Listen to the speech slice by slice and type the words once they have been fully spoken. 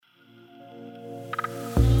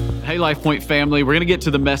Hey, LifePoint family, we're going to get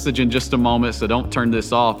to the message in just a moment, so don't turn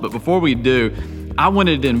this off. But before we do, I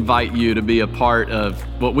wanted to invite you to be a part of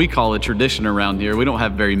what we call a tradition around here. We don't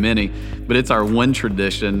have very many, but it's our one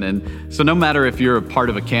tradition. And so no matter if you're a part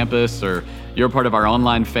of a campus or you're a part of our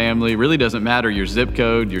online family, really doesn't matter your zip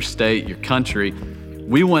code, your state, your country,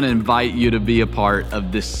 we want to invite you to be a part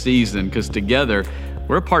of this season because together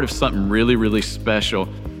we're a part of something really, really special.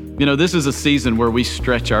 You know, this is a season where we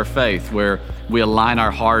stretch our faith, where we align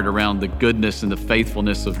our heart around the goodness and the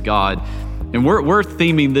faithfulness of God. And we're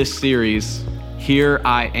theming this series, Here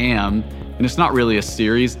I Am. And it's not really a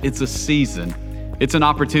series, it's a season. It's an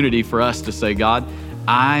opportunity for us to say, God,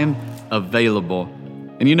 I'm available.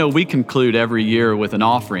 And you know, we conclude every year with an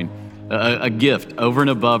offering, a gift over and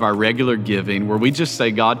above our regular giving, where we just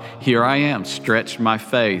say, God, here I am, stretch my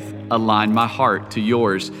faith, align my heart to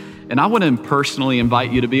yours. And I want to personally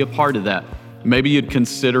invite you to be a part of that. Maybe you'd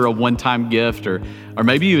consider a one-time gift, or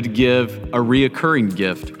maybe you'd give a reoccurring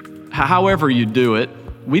gift. However you do it,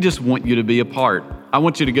 we just want you to be a part. I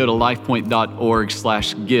want you to go to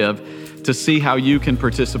lifepoint.org/give to see how you can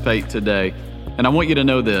participate today. And I want you to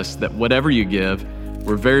know this, that whatever you give,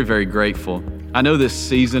 we're very, very grateful. I know this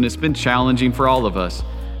season, it's been challenging for all of us.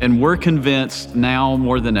 And we're convinced now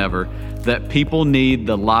more than ever that people need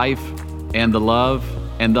the life and the love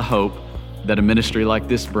and the hope that a ministry like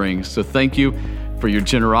this brings. So thank you for your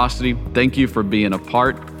generosity. Thank you for being a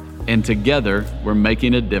part. And together, we're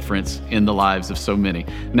making a difference in the lives of so many.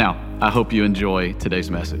 Now, I hope you enjoy today's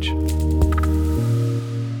message.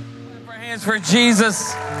 Our hands for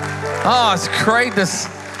Jesus. Oh, it's great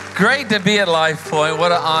to be at LifePoint.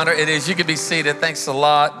 What an honor it is. You can be seated. Thanks a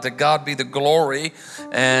lot. To God be the glory.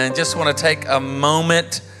 And just want to take a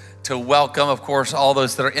moment to welcome, of course, all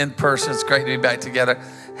those that are in person. It's great to be back together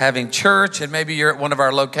having church, and maybe you're at one of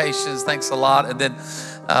our locations. Thanks a lot. And then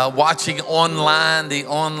watching online, the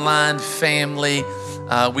online family,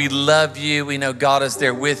 we love you. We know God is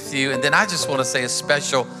there with you. And then I just want to say a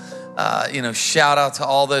special shout out to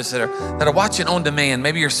all those that are watching on demand.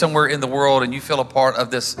 Maybe you're somewhere in the world and you feel a part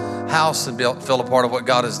of this house and feel a part of what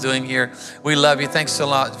God is doing here. We love you. Thanks a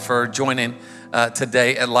lot for joining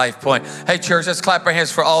today at LifePoint. Hey, church, let's clap our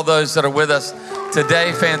hands for all those that are with us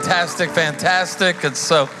today. Fantastic. And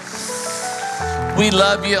so we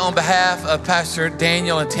love you. On behalf of Pastor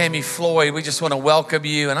Daniel and Tammy Floyd, we just want to welcome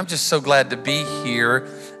you. And I'm just so glad to be here.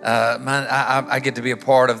 I get to be a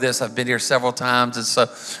part of this. I've been here several times, and so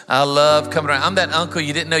I love coming around. I'm that uncle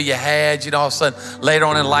you didn't know you had. You know, all of a sudden, later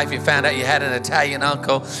on in life, you found out you had an Italian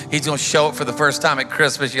uncle. He's going to show up for the first time at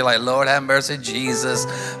Christmas. You're like, Lord have mercy, Jesus.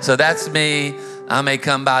 So that's me. I may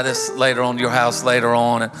come by this later on, your house later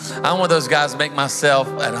on. And I'm one of those guys that make myself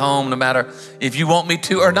at home no matter if you want me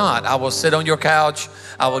to or not. I will sit on your couch.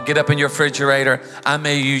 I will get up in your refrigerator. I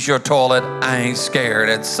may use your toilet. I ain't scared.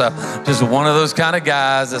 It's just one of those kind of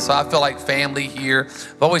guys. And so I feel like family here.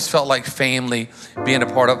 I've always felt like family being a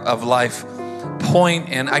part of LifePoint.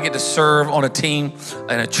 And I get to serve on a team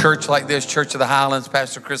in a church like this, Church of the Highlands.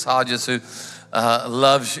 Pastor Chris Hodges, who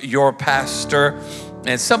loves your pastor.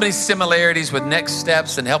 And so many similarities with next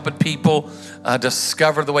steps and helping people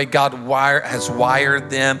discover the way God has wired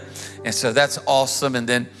them. And so that's awesome. And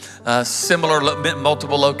then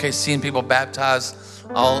multiple locations, seeing people baptized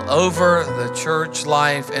all over the church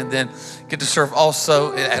life. And then get to serve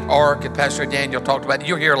also at ARC, and Pastor Daniel talked about it.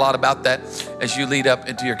 You'll hear a lot about that as you lead up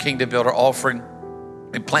into your Kingdom Builder offering.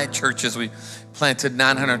 We plant churches. We planted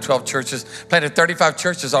 912 churches, planted 35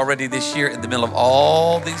 churches already this year in the middle of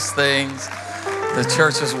all these things. The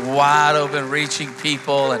church is wide open, reaching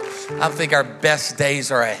people, and I think our best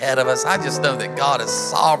days are ahead of us. I just know that God is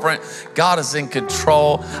sovereign. God is in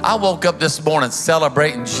control. I woke up this morning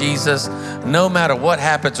celebrating Jesus. No matter what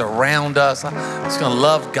happens around us, I'm just going to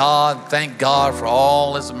love God, thank God for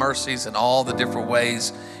all his mercies and all the different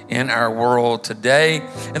ways in our world today.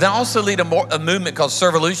 And then also lead a movement called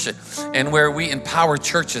Servolution, and where we empower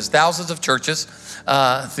churches, thousands of churches,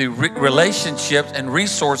 through relationships and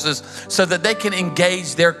resources so that they can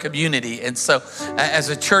engage their community. And so as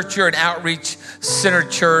a church, you're an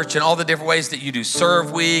outreach-centered church, and all the different ways that you do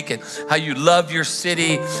Serve Week and how you love your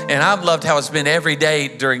city. And I've loved how it's been every day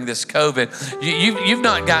during this COVID. You've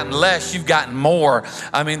not gotten less, you've gotten more.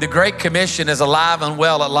 I mean, the Great Commission is alive and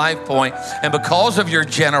well at LifePoint. And because of your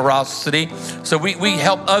generosity, so we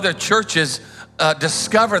help other churches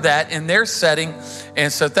discover that in their setting.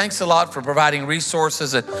 And so thanks a lot for providing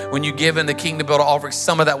resources. And when you give in the Kingdom Builder offering,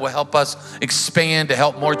 some of that will help us expand to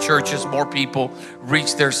help more churches, more people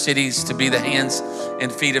reach their cities to be the hands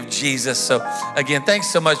and feet of Jesus. So again, thanks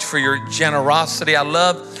so much for your generosity. I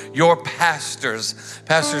love Your pastors,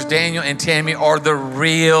 Pastors Daniel and Tammy, are the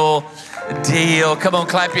real deal. Come on,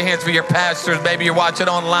 clap your hands for your pastors. Maybe you're watching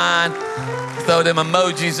online. Throw them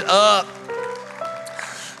emojis up.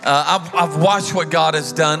 I've watched what God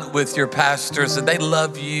has done with your pastors, and they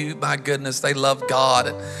love you. My goodness, they love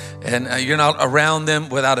God. And you're not around them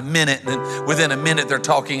without a minute. And within a minute, they're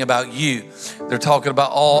talking about you. They're talking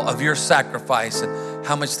about all of your sacrifice and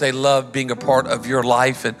how much they love being a part of your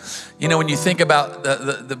life. And, you know, when you think about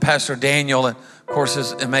the Pastor Daniel and, of course,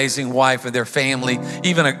 his amazing wife and their family,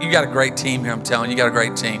 you got a great team here, I'm telling you, you got a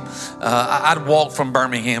great team. I'd walk from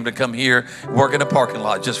Birmingham to come here, work in a parking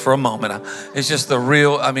lot just for a moment. It's just the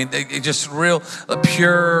real, just real,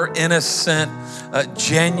 pure, innocent,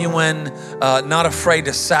 genuine, not afraid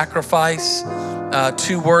to sacrifice.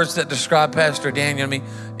 Two words that describe Pastor Daniel to me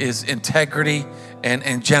is integrity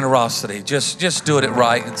and generosity. Just doing it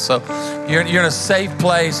right. And so you're in a safe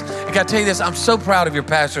place. I got to tell you this, I'm so proud of your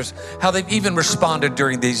pastors, how they've even responded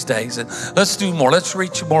during these days. And let's do more. Let's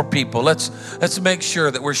reach more people. Let's make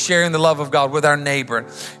sure that we're sharing the love of God with our neighbor.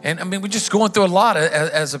 And I mean, we're just going through a lot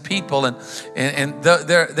as a people. And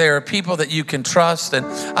there are people that you can trust. And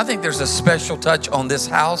I think there's a special touch on this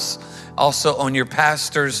house, also on your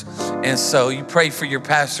pastors. And so you pray for your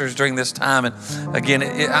pastors during this time. And again,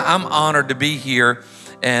 I'm honored to be here.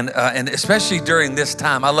 And especially during this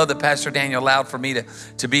time, I love that Pastor Daniel allowed for me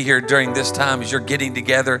to be here during this time as you're getting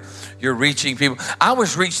together, you're reaching people. I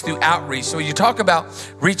was reached through outreach. So when you talk about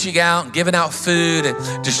reaching out and giving out food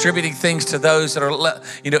and distributing things to those that are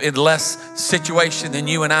in less situation than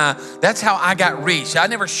you and I, that's how I got reached. I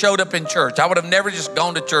never showed up in church. I would have never just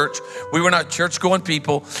gone to church. We were not church-going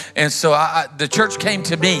people. And so the church came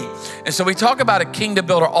to me. And so we talk about a kingdom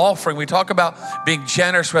builder offering. We talk about being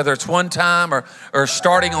generous, whether it's one time or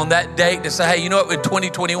starting on that date to say, hey, you know what, in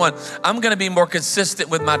 2021, I'm going to be more consistent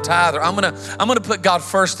with my tithe. I'm going to put God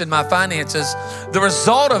first in my finances. The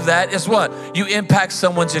result of that is what? You impact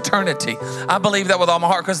someone's eternity. I believe that with all my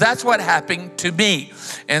heart because that's what happened to me.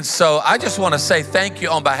 And so I just want to say thank you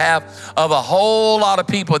on behalf of a whole lot of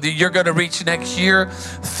people that you're going to reach next year.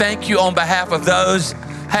 Thank you on behalf of those,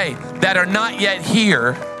 hey, that are not yet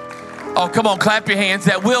here. Oh, come on, clap your hands,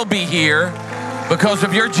 that will be here because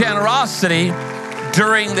of your generosity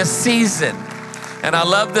during the season. And I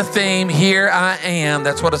love the theme, Here I Am.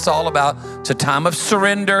 That's what it's all about. It's a time of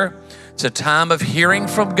surrender. It's a time of hearing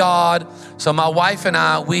from God. So my wife and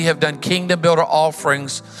I, we have done Kingdom Builder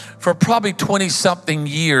offerings for probably 20-something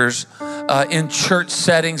years in church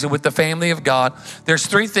settings and with the family of God. There's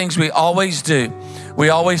three things we always do. We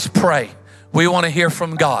always pray. We want to hear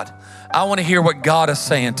from God. I want to hear what God is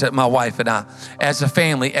saying to my wife and I as a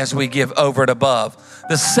family as we give over and above.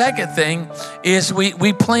 The second thing is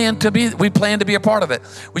we plan to be a part of it.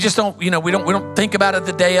 We just don't, we don't think about it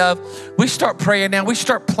the day of. We start praying now. We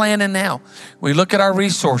start planning now. We look at our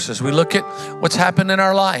resources. We look at what's happened in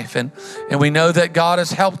our life, and we know that God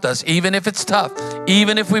has helped us, even if it's tough,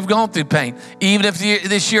 even if we've gone through pain, even if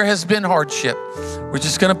this year has been hardship. We're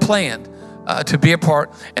just going to plan to be a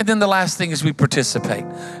part. And then the last thing is we participate.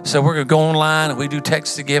 So we're going to go online and we do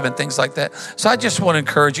text to give and things like that. So I just want to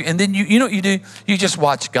encourage you. And then you know what you do? You just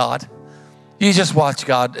watch God. You just watch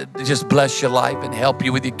God just bless your life and help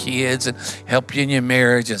you with your kids and help you in your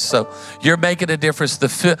marriage. And so you're making a difference.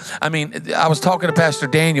 I was talking to Pastor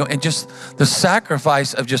Daniel and just the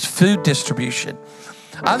sacrifice of just food distribution.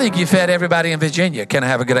 I think you fed everybody in Virginia. Can I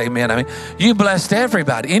have a good amen? You blessed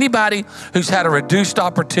everybody. Anybody who's had a reduced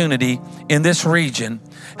opportunity in this region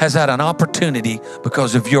has had an opportunity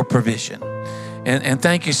because of your provision. And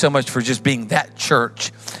thank you so much for just being that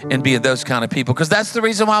church and being those kind of people, because that's the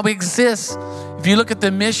reason why we exist. If you look at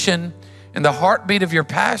the mission and the heartbeat of your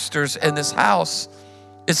pastors in this house,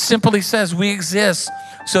 it simply says we exist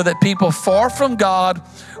so that people far from God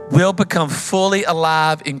will become fully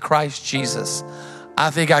alive in Christ Jesus. I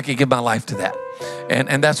think I could give my life to that.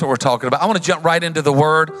 And that's what we're talking about. I want to jump right into the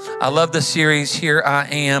word. I love the series, Here I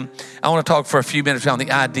Am. I want to talk for a few minutes around the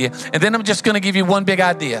idea. And then I'm just going to give you one big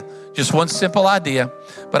idea, just one simple idea.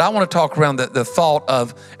 But I want to talk around the thought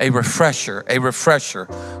of a refresher.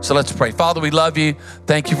 So let's pray. Father, we love you.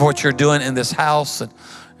 Thank you for what you're doing in this house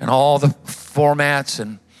and all the formats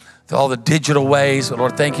and all the digital ways. But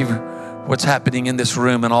Lord, thank you for what's happening in this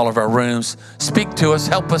room and all of our rooms. Speak to us.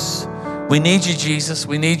 Help us. We need you, Jesus.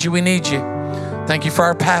 We need you. We need you. Thank you for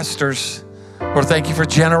our pastors. Lord, thank you for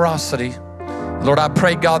generosity. Lord, I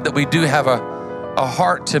pray, God, that we do have a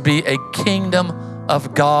heart to be a kingdom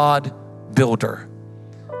of God builder,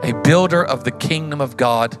 a builder of the kingdom of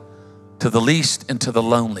God to the least and to the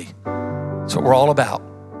lonely. That's what we're all about.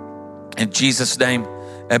 In Jesus' name,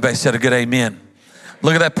 everybody said a good amen.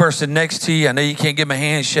 Look at that person next to you. I know you can't give them a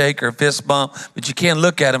handshake or a fist bump, but you can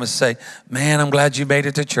look at them and say, man, I'm glad you made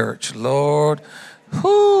it to church. Lord,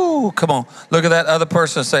 whoo, come on. Look at that other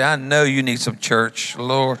person and say, I know you need some church.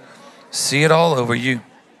 Lord, see it all over you.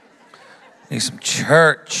 Need some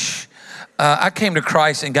church. I came to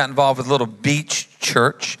Christ and got involved with a little beach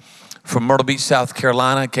church from Myrtle Beach, South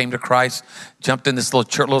Carolina. I came to Christ, jumped in this little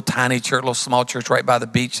church, little tiny church, little small church right by the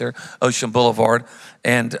beach there, Ocean Boulevard.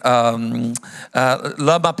 And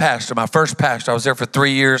loved my pastor, my first pastor. I was there for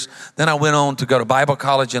 3 years. Then I went on to go to Bible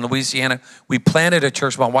college in Louisiana. We planted a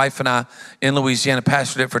church, my wife and I, in Louisiana,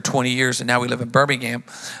 pastored it for 20 years, and now we live in Birmingham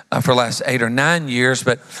for the last 8 or 9 years.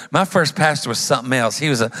 But my first pastor was something else. He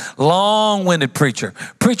was a long-winded preacher.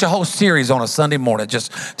 Preach a whole series on a Sunday morning.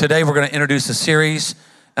 Just today we're going to introduce a series,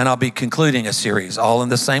 and I'll be concluding a series all in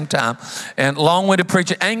the same time. And long-winded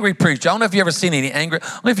preacher, angry preacher. I don't know if you've ever seen any angry, I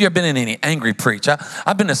don't know if you've ever been in any angry preach.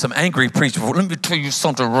 I've been to some angry preach before. Let me tell you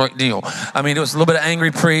something right deal. I mean, it was a little bit of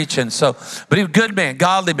angry preach. And so, but he was a good man,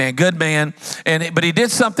 godly man, good man. But he did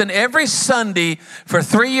something every Sunday for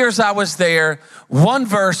 3 years I was there, one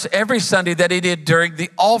verse every Sunday that he did during the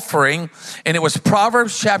offering. And it was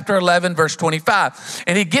Proverbs chapter 11, verse 25.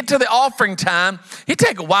 And he'd get to the offering time. He'd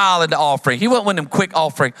take a while in the offering. He wasn't one of them quick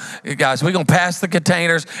offering. Guys, we're going to pass the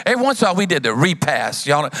containers. Every once in a while, we did the repass.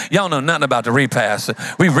 Y'all know nothing about the repass.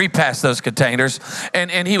 We repassed those containers.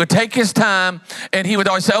 And he would take his time, and he would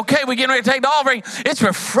always say, okay, we're getting ready to take the offering. It's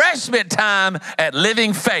refreshment time at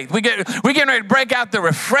Living Faith. We're getting ready to break out the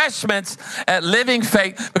refreshments at Living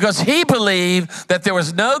Faith, because he believed that there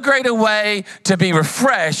was no greater way to be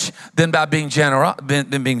refreshed than by being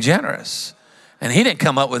generous. And he didn't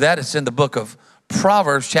come up with that. It's in the book of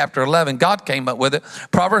Proverbs chapter 11. God came up with it.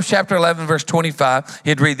 Proverbs chapter 11, verse 25.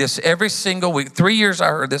 He'd read this every single week. 3 years I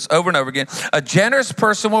heard this over and over again. A generous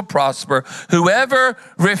person will prosper. Whoever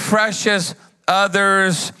refreshes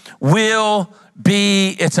others will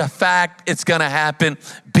be, it's a fact, it's going to happen,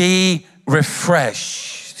 be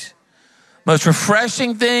refreshed. Most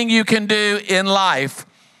refreshing thing you can do in life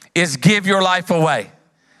is give your life away.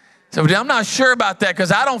 So I'm not sure about that,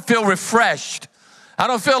 because I don't feel refreshed. I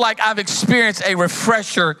don't feel like I've experienced a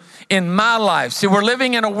refresher in my life. See, we're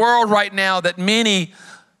living in a world right now that many,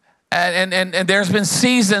 and there's been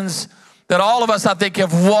seasons that all of us, I think,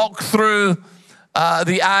 have walked through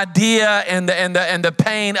the idea and the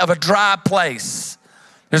pain of a dry place.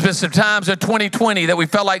 There's been some times in 2020 that we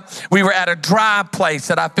felt like we were at a dry place,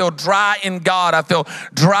 that I feel dry in God. I feel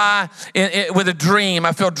dry with a dream.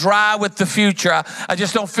 I feel dry with the future. I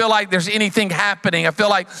just don't feel like there's anything happening. I feel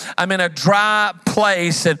like I'm in a dry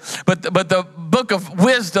place. But the book of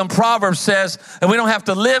wisdom, Proverbs, says that we don't have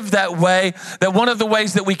to live that way, that one of the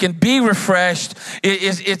ways that we can be refreshed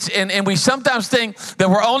and we sometimes think that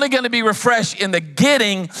we're only going to be refreshed in the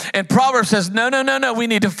getting, and Proverbs says, no, we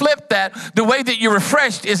need to flip that. The way that you're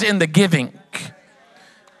refreshed is in the giving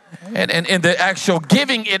and in the actual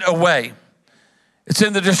giving it away. It's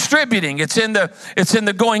in the distributing. It's in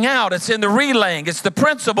the going out. It's in the relaying. It's the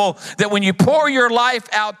principle that when you pour your life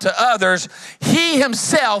out to others, he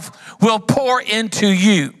himself will pour into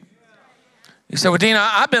you. You say, well, Dino,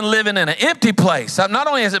 I've been living in an empty place. Not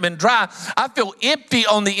only has it been dry, I feel empty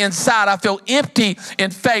on the inside. I feel empty in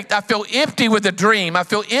faith. I feel empty with a dream. I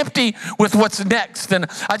feel empty with what's next. And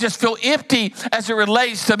I just feel empty as it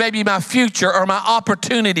relates to maybe my future or my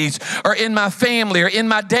opportunities or in my family or in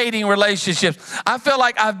my dating relationships. I feel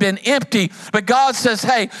like I've been empty. But God says,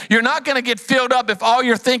 hey, you're not going to get filled up if all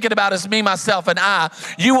you're thinking about is me, myself, and I.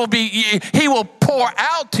 He will pour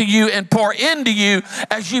out to you and pour into you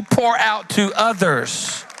as you pour out to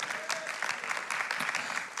others.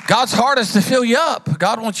 God's heart is to fill you up.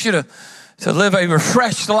 God wants you to live a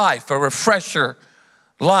refreshed life, a refresher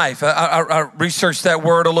life. I researched that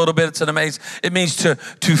word a little bit. It's an amazing. It means to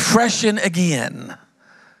freshen again,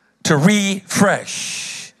 to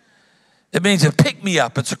refresh. It means to pick me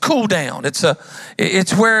up. It's a cool down.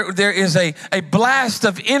 It's where there is a blast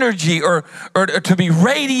of energy or to be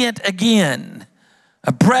radiant again,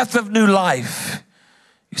 a breath of new life.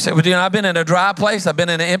 You say, well, I've been in a dry place. I've been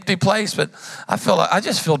in an empty place, but I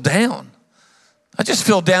just feel down. I just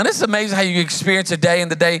feel down. It's amazing how you experience a day and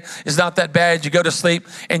the day is not that bad. You go to sleep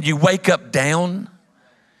and you wake up down.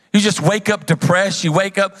 You just wake up depressed. You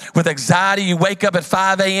wake up with anxiety. You wake up at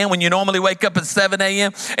 5 a.m. when you normally wake up at 7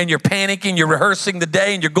 a.m. and you're panicking. You're rehearsing the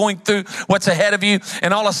day and you're going through what's ahead of you.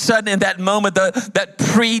 And all of a sudden in that moment, that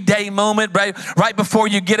pre-day moment, right before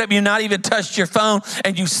you get up, you've not even touched your phone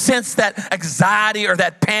and you sense that anxiety or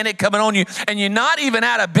that panic coming on you and you're not even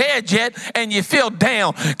out of bed yet and you feel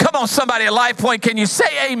down. Come on, somebody at Life Point, can you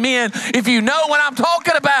say amen if you know what I'm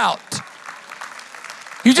talking about?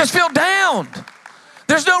 You just feel down.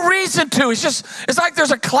 There's no reason to. It's like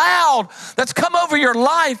there's a cloud that's come over your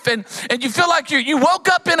life and you feel like you woke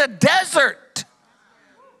up in a desert.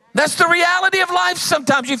 That's the reality of life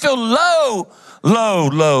sometimes. You feel low.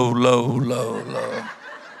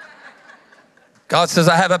 God says,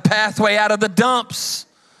 I have a pathway out of the dumps.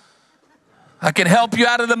 I can help you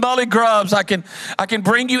out of the mully grubs. I can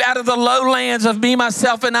bring you out of the lowlands of me,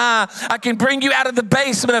 myself, and I. I can bring you out of the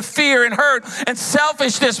basement of fear and hurt and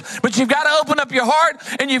selfishness. But you've got to open up your heart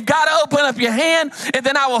and you've got to open up your hand, and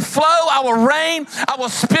then I will flow, I will rain, I will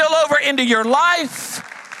spill over into your life.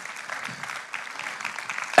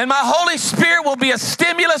 And my Holy Spirit will be a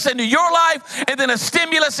stimulus into your life and then a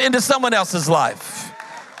stimulus into someone else's life.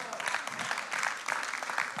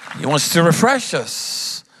 He wants to refresh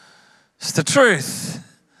us. It's the truth.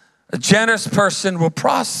 A generous person will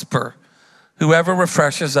prosper. Whoever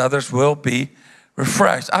refreshes others will be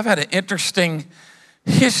refreshed. I've had an interesting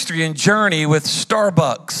history and journey with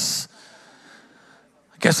Starbucks.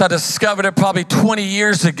 I guess I discovered it probably 20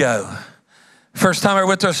 years ago. First time I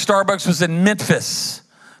went to a Starbucks was in Memphis.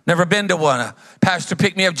 Never been to one. A pastor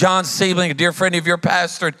picked me up, John Siebling, a dear friend of your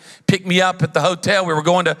pastor, picked me up at the hotel. We were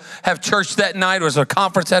going to have church that night. It was a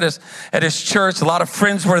conference at his church. A lot of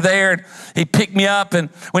friends were there. And he picked me up, and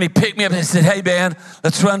when he picked me up, he said, hey, man,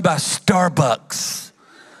 let's run by Starbucks.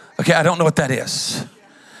 Okay, I don't know what that is.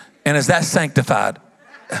 And is that sanctified?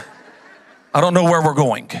 I don't know where we're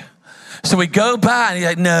going. So we go by, and he's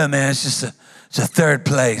like, no, man, it's a third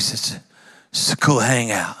place. It's a cool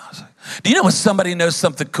hangout. Do you know when somebody knows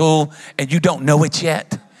something cool and you don't know it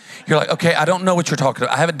yet? You're like, okay, I don't know what you're talking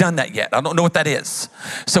about. I haven't done that yet. I don't know what that is.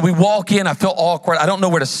 So we walk in. I feel awkward. I don't know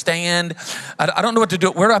where to stand. I don't know what to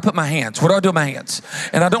do. Where do I put my hands? What do I do with my hands?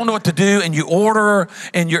 And I don't know what to do. And you order,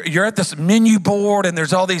 and you're at this menu board, and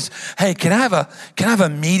there's all these, hey, can I have a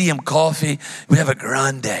medium coffee? We have a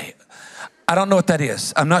grande. I don't know what that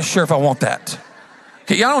is. I'm not sure if I want that.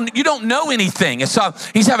 You don't know anything. And so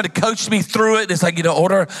he's having to coach me through it. It's like, just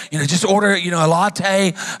order, a latte.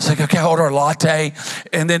 It's like, okay, I'll order a latte.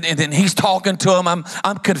 And then he's talking to him.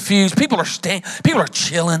 I'm confused. People are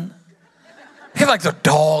chilling. They're like their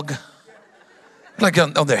dog. Like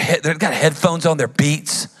on their head, they've got headphones on their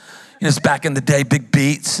Beats. It's back in the day, big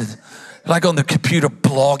Beats. And like on the computer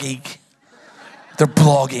blogging. They're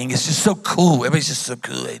blogging. It's just so cool. Everybody's just so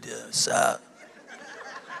cool. Hey, dude, what's up?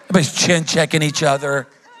 Everybody's chin checking each other.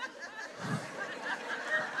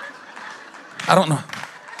 I don't know.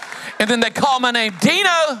 And then they call my name,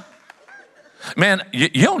 Dino. Man, you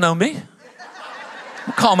don't know me.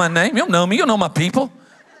 Don't call my name. You don't know me. You don't know my people.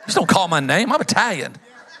 Just don't call my name. I'm Italian.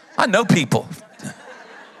 I know people.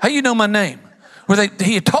 How you know my name? Well,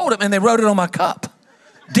 he had told them, and they wrote it on my cup.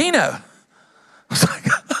 Dino. I was like,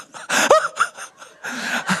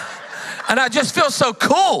 and I just feel so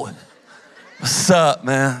cool. What's up,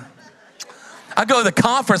 man? I go to the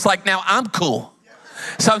conference like now I'm cool.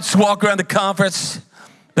 So I just walk around the conference,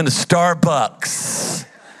 been to Starbucks.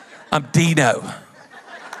 I'm Dino.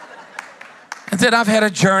 And then I've had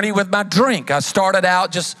a journey with my drink. I started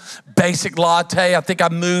out just basic latte. I think I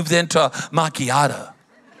moved into a macchiato.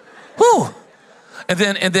 Whew. And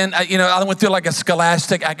then I went through like a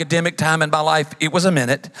scholastic academic time in my life. It was a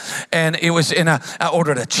minute. And I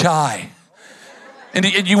ordered a chai. And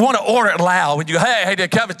you want to order it loud. When you, hey,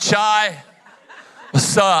 did you have a chai?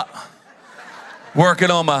 What's up? Working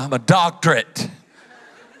on my doctorate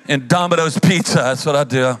in Domino's Pizza. That's what I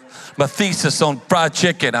do. My thesis on fried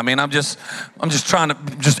chicken. I mean, I'm just trying to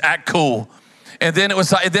just act cool. And then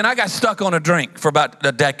then I got stuck on a drink for about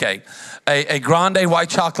a decade. A grande white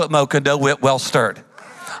chocolate mocha, no whip, well stirred.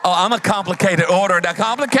 Oh, I'm a complicated orderer.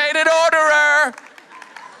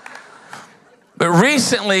 But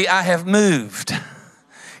recently I have moved.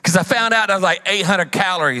 Because I found out I was like 800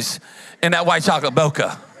 calories in that white chocolate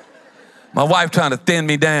mocha. My wife trying to thin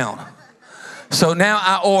me down. So now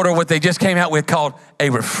I order what they just came out with called a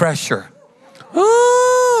refresher.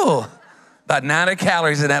 Ooh, about 90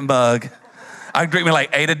 calories in that mug. I drink me like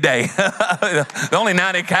 8 a day. The only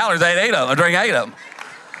 90 calories, I ate 8 of them. I drank 8 of them.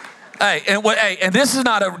 And this is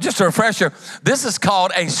not just a refresher. This is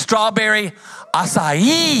called a strawberry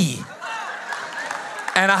acai.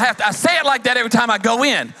 And I say it like that every time I go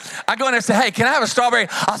in. I go in and say, hey, can I have a strawberry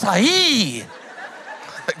acai?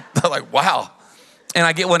 They're like, wow. And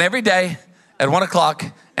I get one every day at 1 o'clock,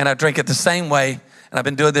 and I drink it the same way. And I've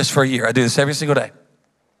been doing this for a year. I do this every single day.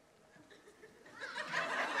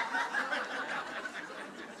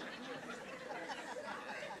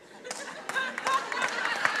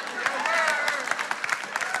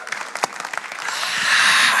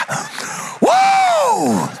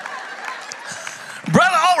 Woo!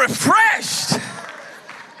 Brother, all refreshed.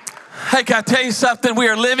 Hey, can I tell you something? We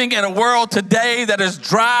are living in a world today that is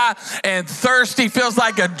dry and thirsty, feels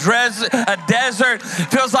like a desert,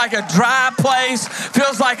 feels like a dry place,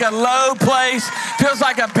 feels like a low place, feels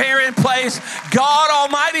like a barren place. God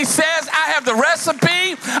Almighty says, I have the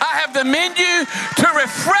recipe, I have the menu to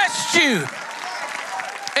refresh you.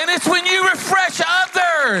 And it's when you refresh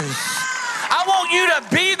others. I want you to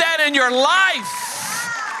be that in your life.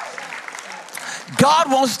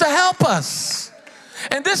 God wants to help us.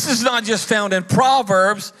 And this is not just found in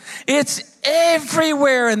Proverbs. It's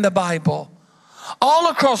everywhere in the Bible. All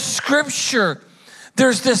across Scripture,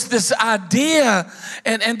 there's this idea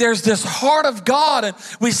and there's this heart of God. And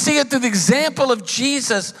we see it through the example of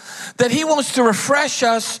Jesus that he wants to refresh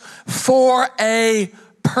us for a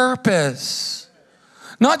purpose.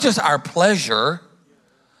 Not just our pleasure,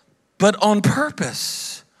 but on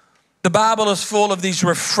purpose. The Bible is full of these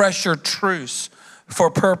refresher truths for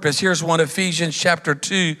purpose. Here's one, Ephesians chapter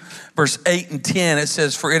 2, verse 8 and 10. It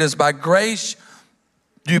says, for it is by grace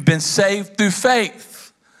you've been saved through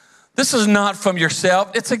faith. This is not from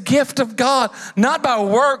yourself. It's a gift of God, not by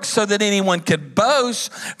works so that anyone could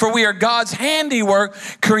boast. For we are God's handiwork,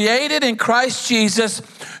 created in Christ Jesus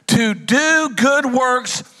to do good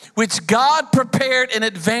works, which God prepared in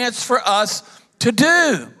advance for us to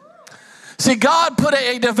do. See, God put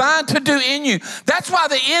a divine to-do in you. That's why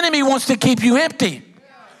the enemy wants to keep you empty.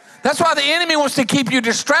 That's why the enemy wants to keep you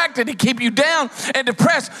distracted and keep you down and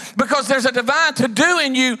depressed, because there's a divine to-do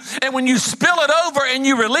in you, and when you spill it over and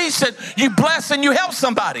you release it, you bless and you help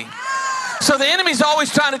somebody. So the enemy's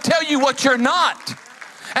always trying to tell you what you're not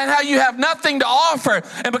and how you have nothing to offer.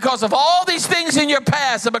 And because of all these things in your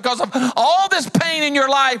past, and because of all this pain in your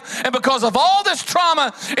life, and because of all this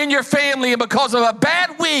trauma in your family, and because of a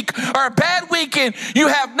bad week or a bad weekend, you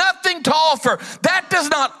have nothing to offer. That does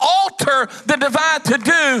not alter the divine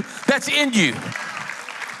to-do that's in you.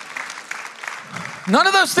 None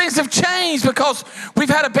of those things have changed because we've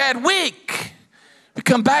had a bad week. We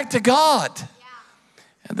come back to God.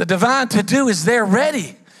 And the divine to-do is there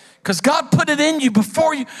ready. Because God put it in you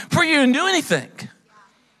before you even do anything.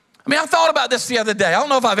 I mean, I thought about this the other day. I don't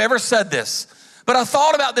know if I've ever said this, but I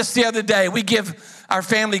thought about this the other day. Our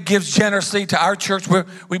family gives generously to our church.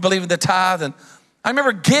 We believe in the tithe. And I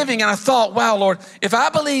remember giving, and I thought, wow, Lord, if I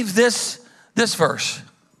believe this verse,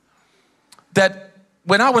 that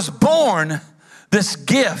when I was born, this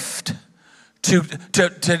gift to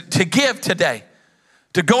give today,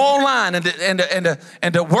 to go online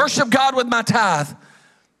and to worship God with my tithe,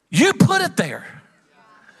 you put it there.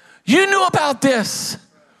 You knew about this.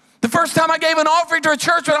 The first time I gave an offering to a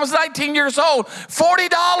church when I was 19 years old,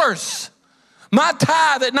 $40. My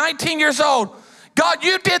tithe at 19 years old. God,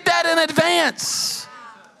 you did that in advance.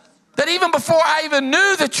 That even before I even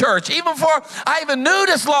knew the church, even before I even knew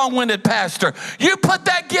this long-winded pastor, you put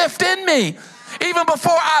that gift in me. Even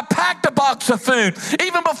before I packed a box of food,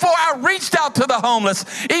 even before I reached out to the homeless,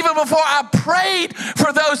 even before I prayed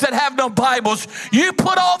for those that have no Bibles, you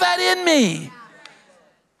put all that in me.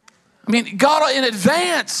 I mean, God, in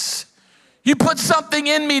advance, you put something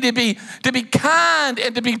in me to be kind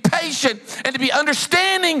and to be patient and to be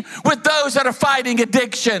understanding with those that are fighting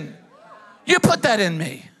addiction. You put that in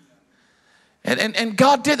me. And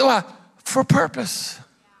God did that for purpose.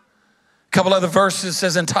 A couple other verses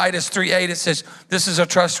says in Titus 3:8, it says, this is a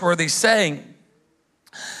trustworthy saying.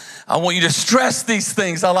 I want you to stress these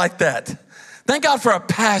things. I like that. Thank God for a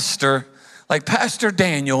pastor like Pastor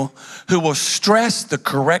Daniel who will stress the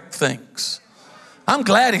correct things. I'm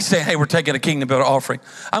glad he's saying, hey, we're taking a kingdom builder offering.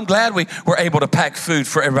 I'm glad we were able to pack food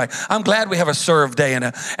for everybody. I'm glad we have a serve day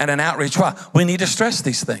and an outreach. Why? We need to stress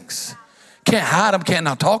these things. Can't hide them, can't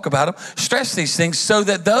not talk about them. Stress these things so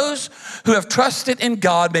that those who have trusted in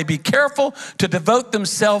God may be careful to devote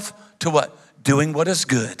themselves to what? Doing what is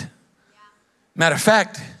good. Matter of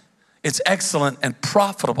fact, it's excellent and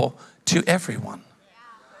profitable to everyone.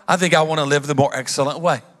 I think I want to live the more excellent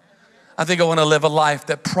way. I think I want to live a life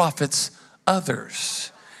that profits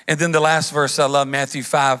others. And then the last verse I love, Matthew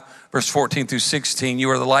 5, verse 14 through 16. You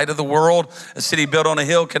are the light of the world. A city built on a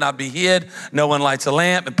hill cannot be hid. No one lights a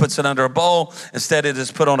lamp and puts it under a bowl. Instead, it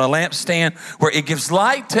is put on a lampstand where it gives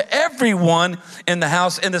light to everyone in the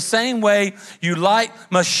house. In the same way, your light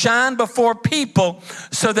must shine before people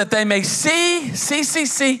so that they may see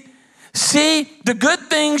the good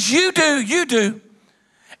things you do.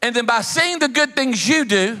 And then by seeing the good things you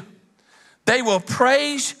do, they will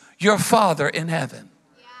praise your Father in heaven.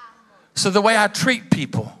 So the way I treat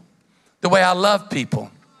people, the way I love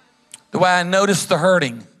people, the way I notice the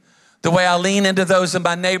hurting, the way I lean into those in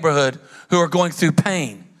my neighborhood who are going through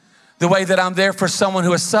pain, the way that I'm there for someone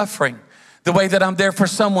who is suffering, the way that I'm there for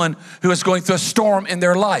someone who is going through a storm in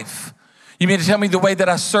their life, You mean to tell me the way that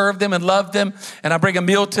I serve them and love them, and I bring a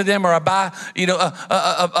meal to them, or I buy,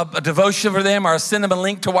 a devotion for them, or I send them a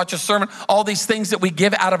link to watch a sermon, all these things that we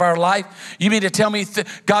give out of our life. You mean to tell me,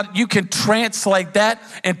 God, you can translate that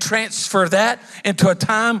and transfer that into a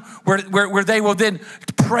time where they will then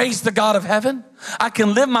praise the God of heaven? I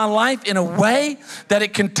can live my life in a way that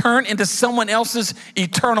it can turn into someone else's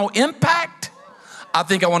eternal impact? I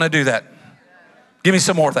think I want to do that. Give me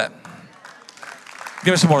some more of that.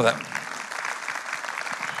 Give me some more of that.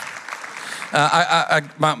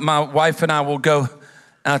 My wife and I will go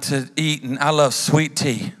out to eat, and I love sweet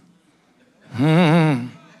tea.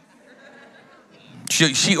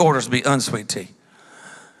 She orders me unsweet tea.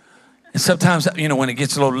 And sometimes, when it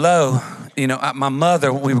gets a little low, my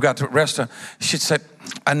mother, when we got to a restaurant, she'd say,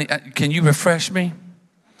 can you refresh me?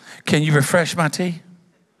 Can you refresh my tea?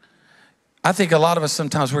 I think a lot of us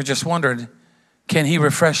sometimes we're just wondering, can he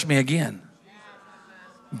refresh me again?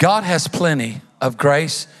 God has plenty of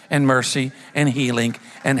grace and mercy and healing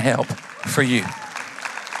and help for you.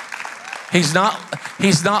 He's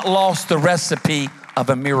not lost the recipe of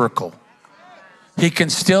a miracle. He can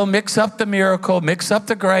still mix up the miracle, mix up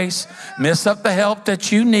the grace, mix up the help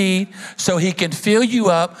that you need so he can fill you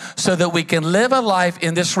up so that we can live a life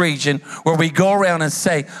in this region where we go around and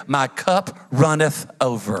say, my cup runneth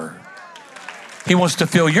over. He wants to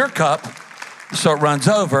fill your cup so it runs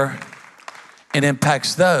over and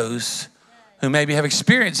impacts those who maybe have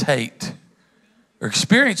experienced hate or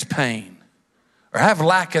experienced pain or have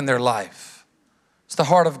lack in their life. It's the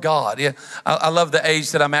heart of God. Yeah, I love the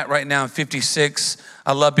age that I'm at right now. I'm 56.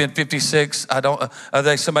 I love being 56.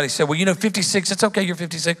 Somebody said, well, 56, it's okay, you're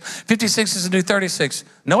 56. 56 is a new 36.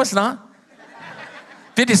 No, it's not.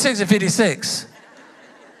 56 is 56.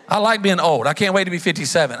 I like being old. I can't wait to be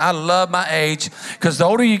 57. I love my age because the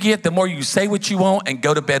older you get, the more you say what you want and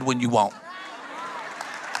go to bed when you want.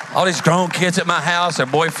 All these grown kids at my house, their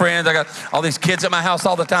boyfriends. I got all these kids at my house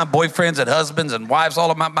all the time, boyfriends and husbands and wives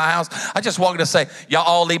all at my house. I just walk in to say, y'all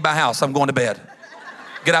all leave my house. I'm going to bed.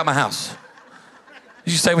 Get out of my house.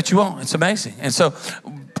 You say what you want. It's amazing. And so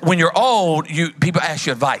when you're old, people ask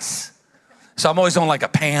you advice. So I'm always on like a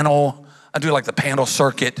panel. I do like the panel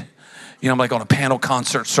circuit. I'm like on a panel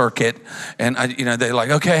concert circuit, and they're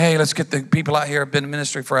like, okay, hey, let's get the people out here. I've been in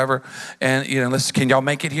ministry forever, and can y'all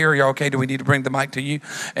make it here? Are y'all okay? Do we need to bring the mic to you?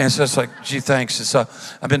 And so it's like, gee, thanks. And so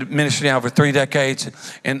I've been in ministry now for 3 decades,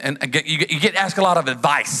 and you get asked a lot of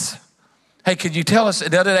advice. Hey, could you tell us?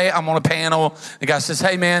 The other day I'm on a panel. The guy says,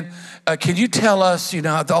 hey man, can you tell us?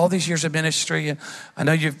 All these years of ministry, and I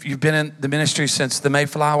know you've been in the ministry since the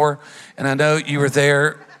Mayflower, and I know you were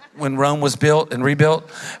there when Rome was built and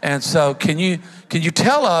rebuilt. And so can you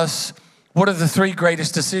tell us what are the 3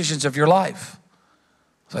 greatest decisions of your life?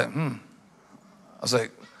 I was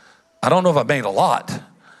like, I don't know if I've made a lot.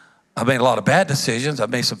 I've made a lot of bad decisions. I've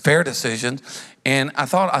made some fair decisions. And I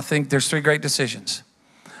think there's 3 great decisions.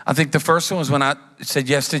 I think the first one was when I said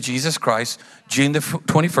yes to Jesus Christ, June the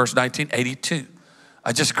 21st, 1982.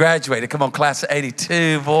 I just graduated. Come on, class of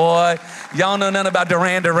 82, boy. Y'all know nothing about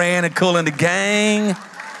Duran Duran and Kool and the Gang.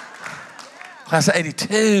 Class of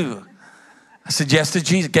 82. I said yes to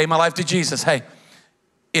Jesus, gave my life to Jesus. Hey,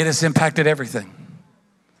 it has impacted everything.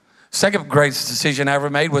 Second greatest decision I ever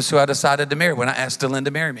made was who I decided to marry when I asked Dylan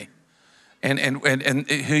to marry me. And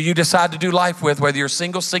who you decide to do life with, whether you're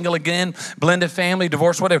single again, blended family,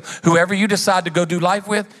 divorce, whatever, whoever you decide to go do life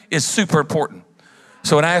with is super important.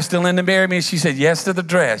 So when I asked Dylan to marry me, she said yes to the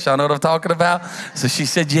dress. Y'all know what I'm talking about? So she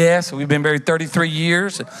said yes. We've been married 33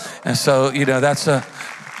 years. And so, that's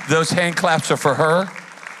those hand claps are for her.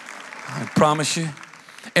 I promise you.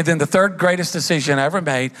 And then the third greatest decision I ever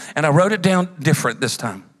made, and I wrote it down different this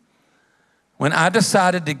time. When I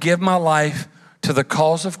decided to give my life to the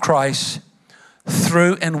cause of Christ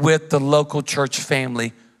through and with the local church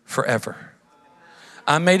family forever.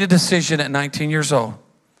 I made a decision at 19 years old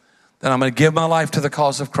that I'm going to give my life to the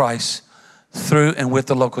cause of Christ through and with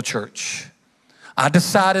the local church. I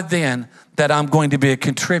decided then that I'm going to be a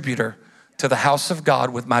contributor to the house of God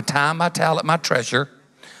with my time, my talent, my treasure,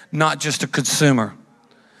 not just a consumer.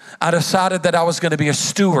 I decided that I was going to be a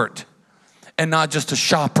steward and not just a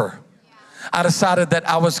shopper. I decided that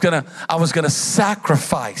I was gonna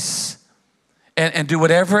sacrifice and do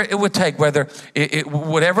whatever it would take, whether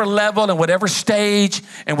whatever level and whatever stage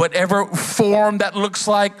and whatever form that looks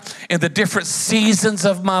like in the different seasons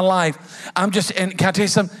of my life. And can I tell you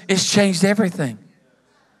something? It's changed everything.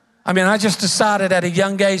 I just decided at a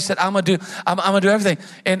young age that I'm gonna do everything.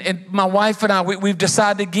 And my wife and I, we've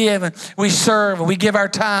decided to give, and we serve, and we give our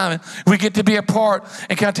time, and we get to be a part.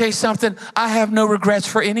 And can I tell you something? I have no regrets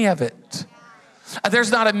for any of it.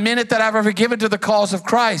 There's not a minute that I've ever given to the cause of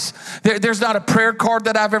Christ. There's not a prayer card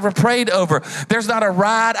that I've ever prayed over. There's not a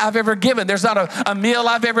ride I've ever given. There's not a meal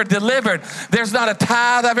I've ever delivered. There's not a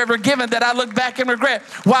tithe I've ever given that I look back and regret.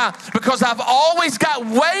 Why? Because I've always got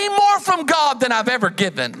way more from God than I've ever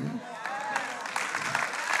given.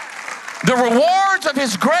 The rewards of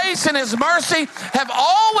His grace and His mercy have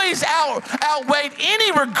always outweighed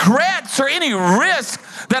any regrets or any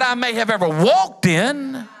risk that I may have ever walked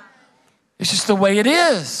in. It's just the way it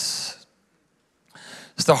is.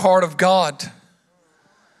 It's the heart of God.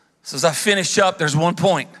 So as I finish up, there's one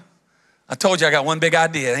point. I told you I got one big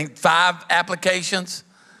idea. I ain't 5 applications.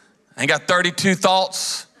 I ain't got 32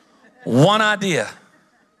 thoughts. One idea.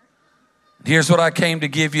 Here's what I came to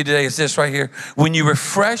give you today. It's this right here. When you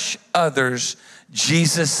refresh others,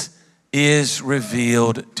 Jesus is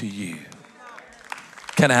revealed to you.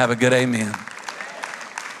 Can I have a good amen?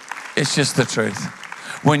 It's just the truth.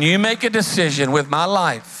 When you make a decision with my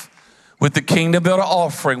life, with the Kingdom Builder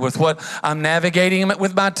offering, with what I'm navigating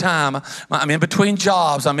with my time, I'm in between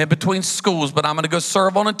jobs, I'm in between schools, but I'm going to go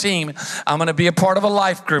serve on a team. I'm going to be a part of a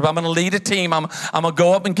life group. I'm going to lead a team. I'm going to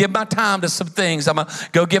go up and give my time to some things. I'm going to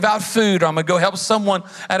go give out food, or I'm going to go help someone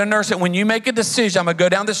at a nursing. When you make a decision, I'm going to go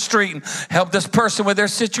down the street and help this person with their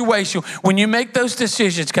situation. When you make those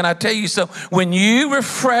decisions, can I tell you so? When you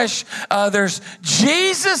refresh others,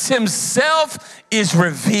 Jesus Himself is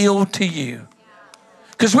revealed to you.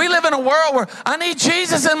 Because we live in a world where I need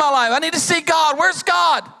Jesus in my life. I need to see God. Where's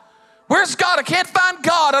God? Where's God? I can't find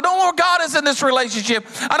God. I don't know where God is in this relationship.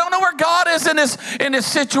 I don't know where God is in this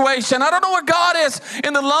situation. I don't know where God is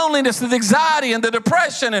in the loneliness, the anxiety, and the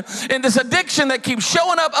depression, and this addiction that keeps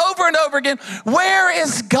showing up over and over again. Where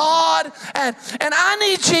is God at? And I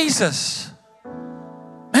need Jesus.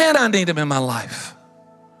 Man, I need Him in my life.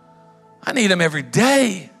 I need Him every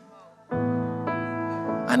day.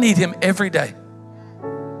 I need Him every day.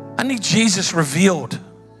 I need Jesus revealed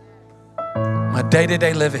in my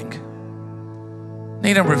day-to-day living.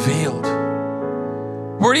 Need Him revealed.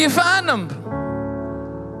 Where do you find Him?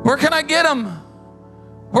 Where can I get Him?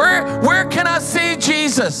 Where can I see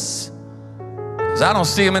Jesus? Because I don't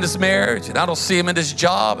see Him in this marriage, and I don't see Him in this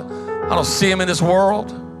job. I don't see Him in this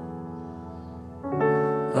world.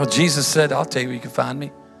 Well, Jesus said, I'll tell you where you can find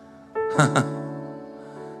me.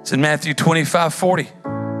 It's in Matthew 25:40.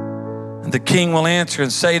 And the king will answer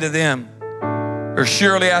and say to them, or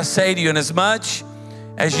surely I say to you, inasmuch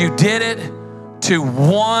as you did it to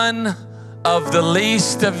one of the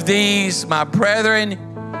least of these, my brethren,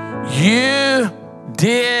 you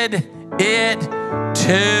did it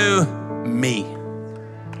to me.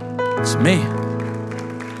 It's me.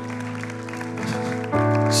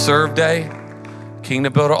 Serve day,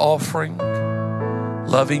 Kingdom Builder offering,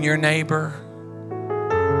 loving your neighbor,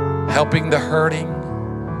 helping the hurting,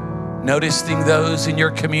 noticing those in your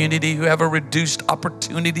community who have a reduced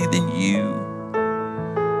opportunity than you.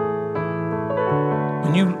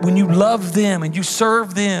 When you love them and you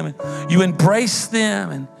serve them, and you embrace them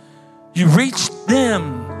and you reach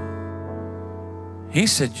them, He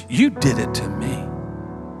said, you did it to me.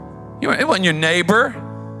 It wasn't your neighbor.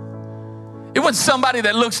 It wasn't somebody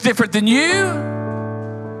that looks different than you.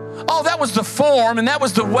 Oh, that was the form and that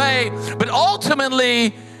was the way, but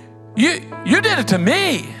ultimately, you did it to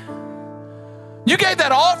me. You gave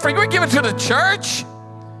that offering. You didn't give it to the church.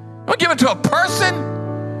 You didn't give it to a person.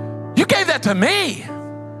 You gave that to me.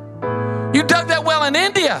 You dug that well in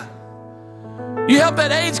India. You helped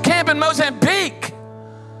that AIDS camp in Mozambique.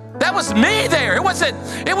 That was me there. It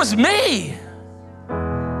was me.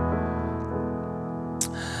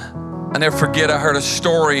 I never forget, I heard a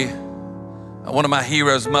story of one of my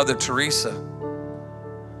heroes, Mother Teresa.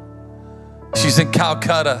 She's in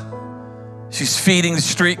Calcutta. She's feeding the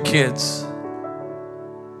street kids.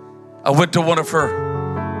 I went to one of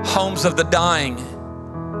her homes of the dying,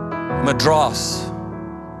 Madras.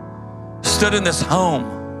 Stood in this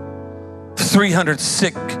home, 300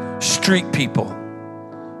 sick street people.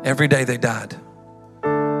 Every day they died.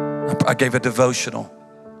 I gave a devotional.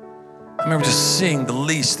 I remember just seeing the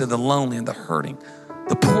least and the lonely and the hurting,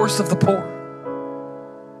 the poorest of the poor.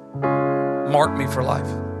 Marked me for life.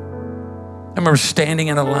 I remember standing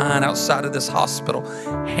in a line outside of this hospital,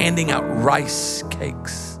 handing out rice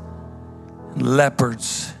cakes. And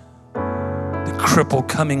leopards, the cripple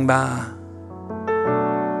coming by.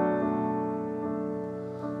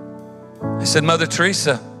 I said, Mother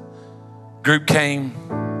Teresa, group came.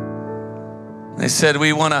 They said,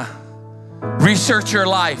 we want to research your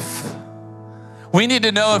life. We need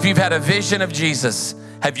to know if you've had a vision of Jesus.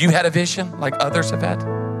 Have you had a vision like others have had?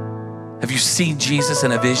 Have you seen Jesus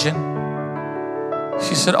in a vision?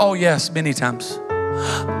 She said, oh yes, many times.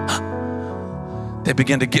 They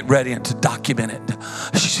began to get ready and to document it.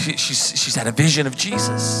 She's had a vision of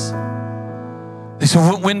Jesus. They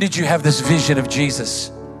said, when did you have this vision of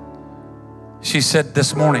Jesus? She said,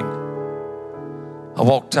 this morning. I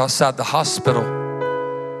walked outside the hospital.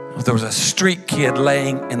 There was a street kid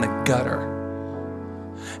laying in the gutter.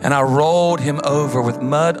 And I rolled him over with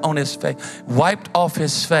mud on his face, wiped off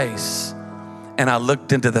his face, and I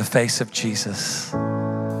looked into the face of Jesus.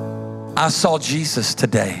 I saw Jesus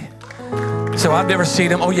today. So I've never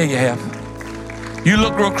seen him. Oh yeah, you have. You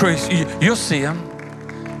look real crazy. You'll see him.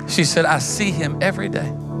 She said, I see him every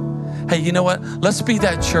day. Hey, you know what? Let's be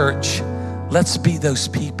that church. Let's be those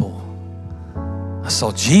people. I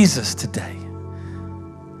saw Jesus today.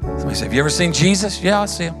 Somebody said, have you ever seen Jesus? Yeah, I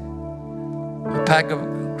see him. I pack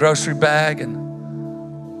a grocery bag and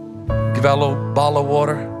give out a little bottle of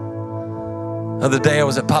water. The other day I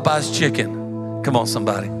was at Popeye's Chicken. Come on,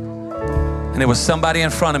 somebody. And there was somebody in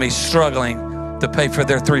front of me struggling to pay for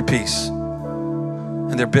their 3-piece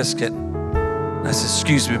and their biscuit. And I said,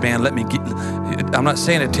 excuse me, man, let me get, I'm not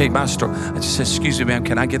saying to take my store. I just said, excuse me, ma'am,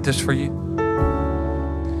 can I get this for you?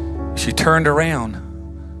 She turned around.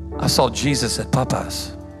 I saw Jesus at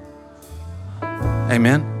Popeye's.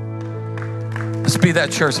 Amen. Let's be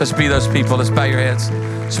that church. Let's be those people. Let's bow your heads.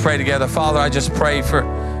 Let's pray together. Father, I just pray for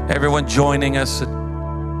everyone joining us.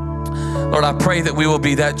 Lord, I pray that we will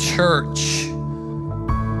be that church.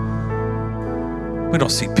 We don't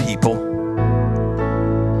see people.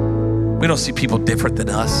 We don't see people different than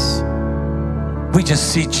us. We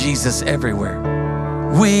just see Jesus everywhere.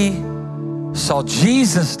 We saw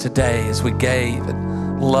Jesus today as we gave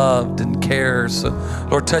and loved and cared. So,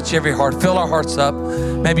 Lord, touch every heart. Fill our hearts up.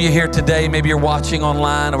 Maybe you're here today. Maybe you're watching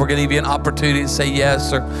online, and we're going to give you an opportunity to say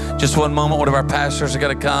yes, or just one moment, one of our pastors are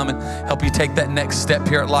going to come and help you take that next step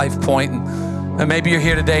here at Life Point. And maybe you're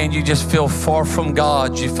here today and you just feel far from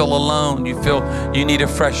God. You feel alone. You feel you need a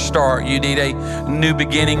fresh start. You need a new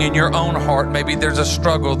beginning in your own heart. Maybe there's a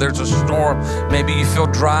struggle. There's a storm. Maybe you feel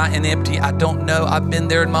dry and empty. I don't know. I've been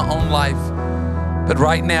there in my own life. But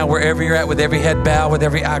right now, wherever you're at, with every head bowed, with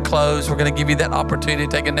every eye closed, we're going to give you that opportunity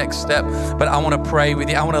to take a next step. But I want to pray with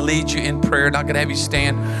you. I want to lead you in prayer. Not going to have you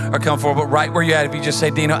stand or come forward. But right where you're at, if you just say,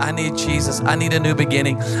 Dino, I need Jesus. I need a new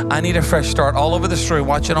beginning. I need a fresh start. All over this room,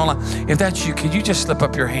 watching online. If that's you, can you just slip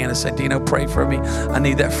up your hand and say, Dino, pray for me. I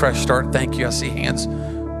need that fresh start. Thank you. I see hands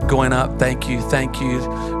going up. Thank you. Thank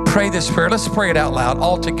you. Pray this prayer. Let's pray it out loud,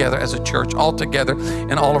 all together as a church, all together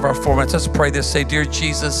in all of our formats. Let's pray this. Say, dear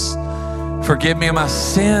Jesus, forgive me of my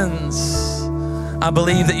sins. I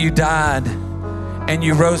believe that you died and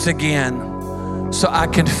you rose again. So I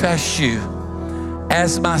confess you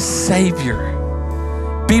as my Savior.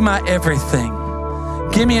 Be my everything.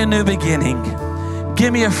 Give me a new beginning.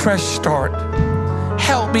 Give me a fresh start.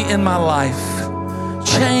 Help me in my life.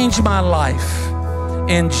 Change my life.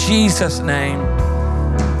 In Jesus' name,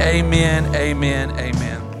 amen, amen,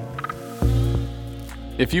 amen.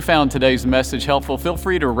 If you found today's message helpful, feel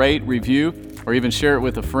free to rate, review, or even share it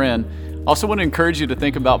with a friend. Also want to encourage you to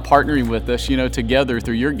think about partnering with us. Together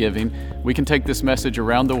through your giving, we can take this message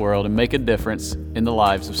around the world and make a difference in the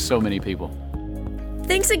lives of so many people.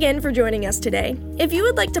 Thanks again for joining us today. If you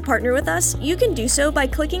would like to partner with us, you can do so by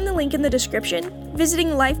clicking the link in the description, visiting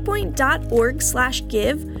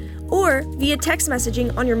lifepoint.org/give, or via text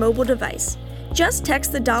messaging on your mobile device. Just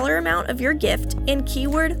text the dollar amount of your gift and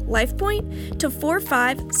keyword LifePoint to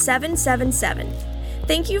 45777.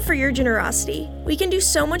 Thank you for your generosity. We can do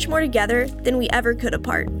so much more together than we ever could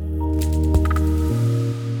apart.